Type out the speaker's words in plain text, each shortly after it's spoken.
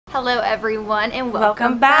Hello everyone and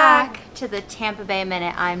Welcome back to the Tampa Bay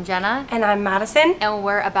Minute. I'm Jenna. And I'm Madison. And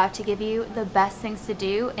we're about to give you the best things to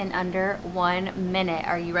do in under 1 minute.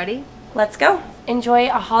 Are you ready? Let's go. Enjoy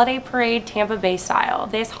a holiday parade Tampa Bay style.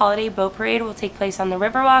 This holiday boat parade will take place on the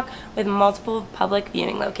Riverwalk with multiple public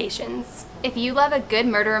viewing locations. If you love a good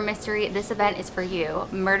murder mystery, this event is for you.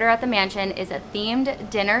 Murder at the Mansion is a themed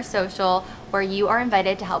dinner social where you are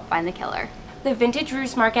invited to help find the killer. The Vintage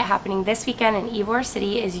Roost Market happening this weekend in Ybor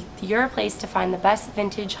City is your place to find the best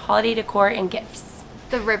vintage holiday decor and gifts.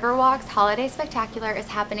 The Riverwalk's Holiday Spectacular is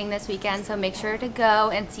happening this weekend, so make sure to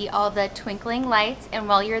go and see all the twinkling lights, and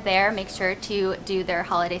while you're there, make sure to do their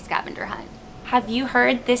holiday scavenger hunt. Have you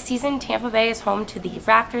heard this season Tampa Bay is home to the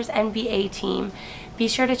Raptors NBA team? Be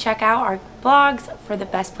sure to check out our blogs for the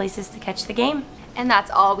best places to catch the game. And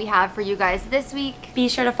that's all we have for you guys this week. Be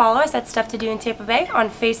sure to follow us at Stuff to Do in Tampa Bay on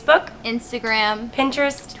Facebook, Instagram,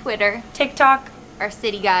 Pinterest, Twitter, TikTok, our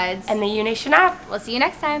city guides, and the UNation app. We'll see you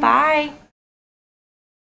next time. Bye.